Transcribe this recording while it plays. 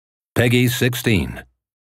Peggy 16.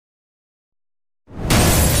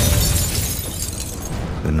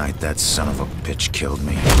 The night that son of a bitch killed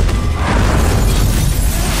me,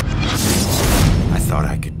 I thought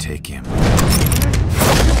I could take him.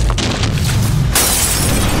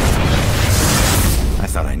 I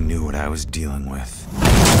thought I knew what I was dealing with.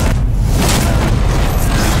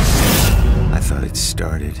 I thought it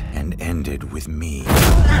started and ended with me.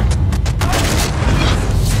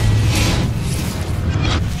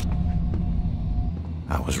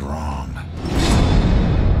 I was wrong.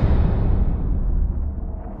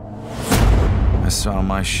 I saw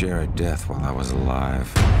my share of death while I was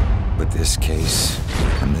alive. But this case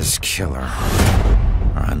and this killer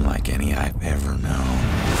are unlike any I've ever known.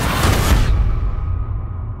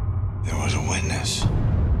 There was a witness.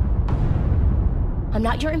 I'm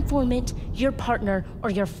not your informant, your partner, or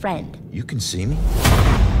your friend. You can see me?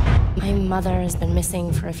 My mother has been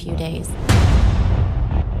missing for a few days.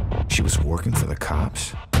 She was working for the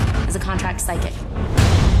cops? As a contract psychic.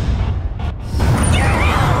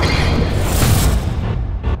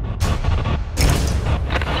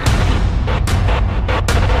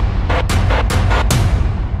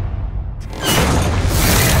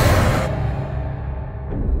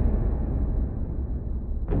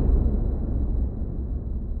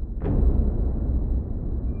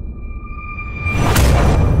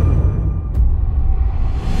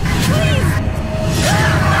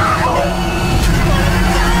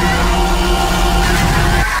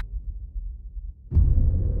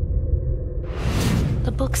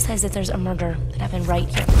 The book says that there's a murder that happened right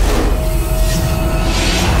here.